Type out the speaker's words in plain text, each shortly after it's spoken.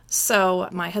So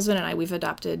my husband and I, we've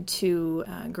adopted two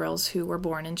girls who were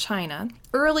born in China.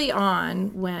 Early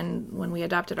on, when we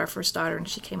adopted our first daughter and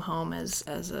she came home as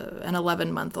an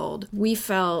 11-month-old, we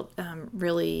felt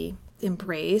really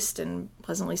embraced and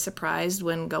pleasantly surprised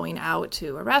when going out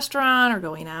to a restaurant or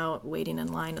going out waiting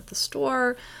in line at the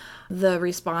store. The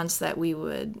response that we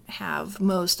would have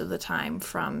most of the time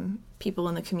from people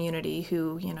in the community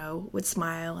who, would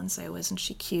smile and say, "Oh, isn't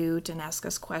she cute?" and ask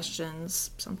us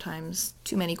questions, sometimes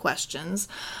too many questions,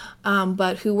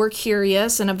 but who were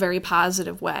curious in a very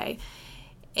positive way.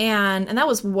 And that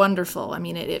was wonderful. I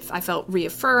mean, I felt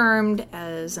reaffirmed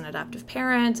as an adoptive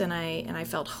parent, and I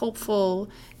felt hopeful,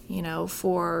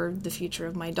 for the future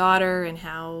of my daughter and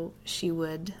how she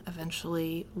would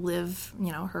eventually live,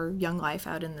 her young life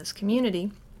out in this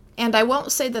community. And I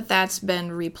won't say that that's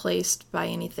been replaced by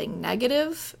anything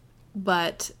negative,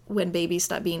 but when babies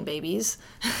stop being babies,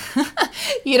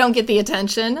 you don't get the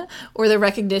attention or the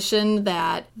recognition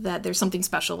that there's something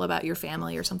special about your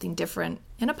family or something different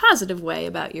in a positive way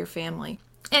about your family.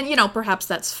 And, perhaps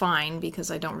that's fine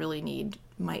because I don't really need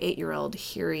my 8-year-old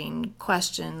hearing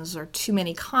questions or too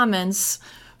many comments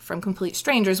from complete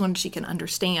strangers when she can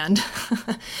understand.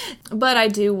 But I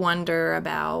do wonder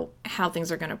about how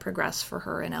things are going to progress for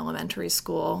her in elementary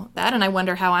school. And I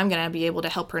wonder how I'm going to be able to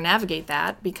help her navigate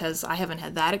that because I haven't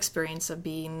had that experience of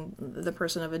being the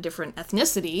person of a different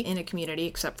ethnicity in a community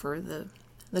except for the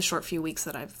short few weeks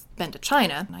that I've been to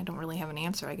China. I don't really have an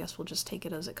answer. I guess we'll just take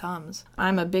it as it comes.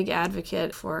 I'm a big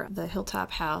advocate for the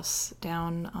Hilltop House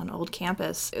down on Old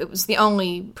Campus. It was the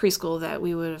only preschool that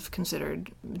we would have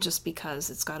considered just because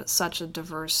it's got such a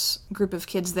diverse group of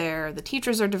kids there. The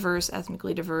teachers are diverse,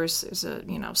 ethnically diverse. There's a,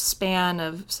 span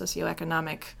of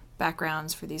socioeconomic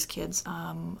backgrounds for these kids.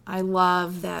 I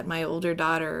love that my older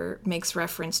daughter makes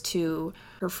reference to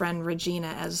her friend Regina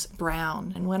as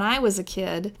brown. And when I was a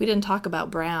kid, we didn't talk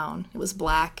about brown. It was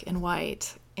black and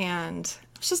white. And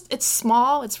it's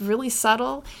small, it's really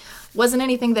subtle. Wasn't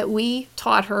anything that we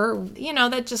taught her.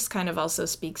 That just kind of also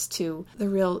speaks to the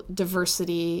real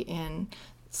diversity in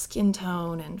skin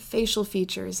tone and facial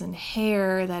features and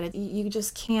hair, that you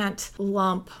just can't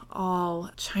lump all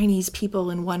Chinese people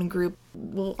in one group.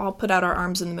 We'll all put out our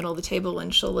arms in the middle of the table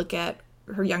and she'll look at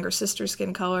her younger sister's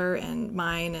skin color and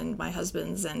mine and my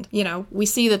husband's, and we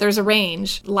see that there's a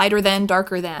range, lighter than,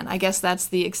 darker than. I guess that's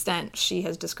the extent she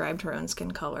has described her own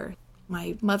skin color.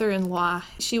 My mother-in-law,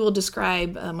 she will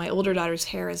describe my older daughter's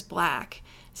hair as black.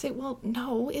 Say, well,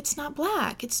 no, it's not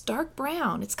black. It's dark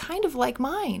brown. It's kind of like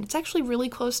mine. It's actually really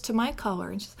close to my color.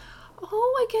 And she's,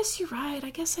 oh, I guess you're right.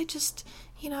 I guess I just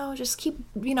keep,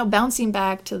 bouncing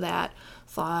back to that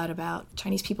thought about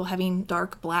Chinese people having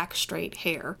dark, black, straight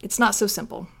hair. It's not so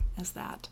simple as that.